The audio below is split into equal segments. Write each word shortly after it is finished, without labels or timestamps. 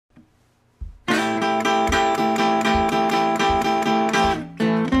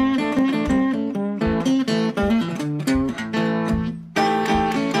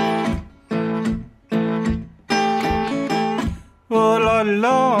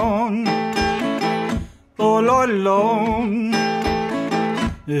Lord, oh Lord, Lord,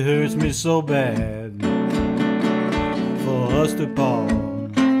 it hurts me so bad for us to part.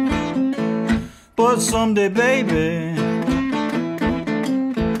 But someday, baby,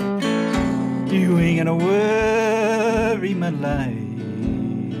 you ain't gonna worry my life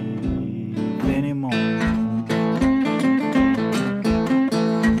anymore.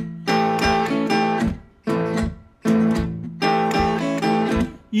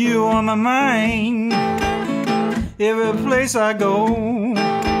 You on my mind every place I go.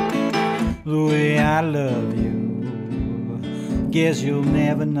 The way I love you, guess you'll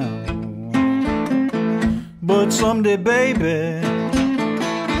never know. But someday, baby,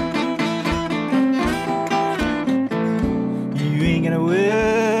 you ain't gonna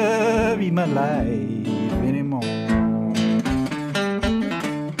worry my life anymore.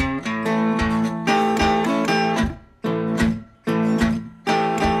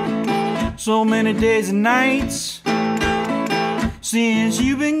 So many days and nights since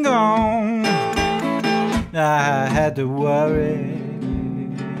you've been gone, I had to worry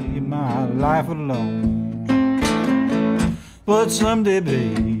my life alone. But someday,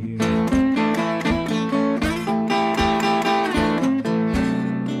 babe,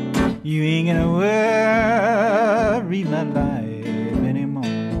 you ain't gonna worry my life anymore.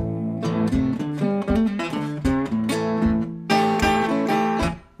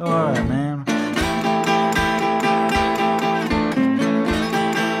 Alright, man.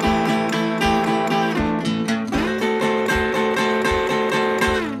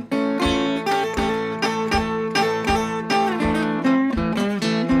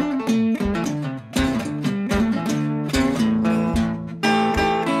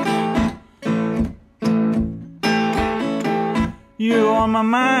 You on my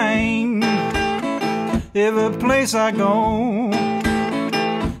mind every place I go.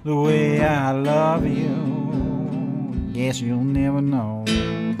 The way I love you, guess you'll never know.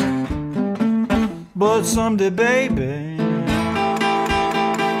 But someday, baby,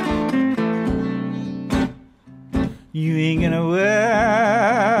 you ain't gonna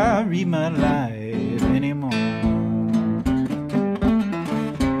worry my life anymore.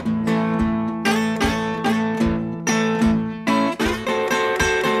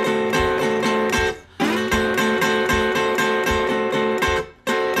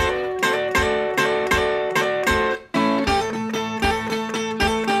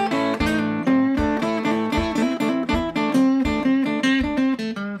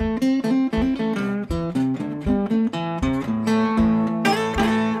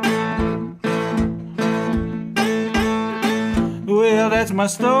 Well, that's my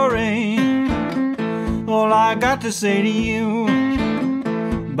story, all I got to say to you.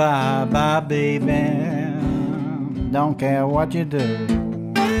 Bye bye, baby, don't care what you do.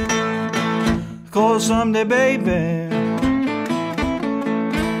 'Cause someday, baby,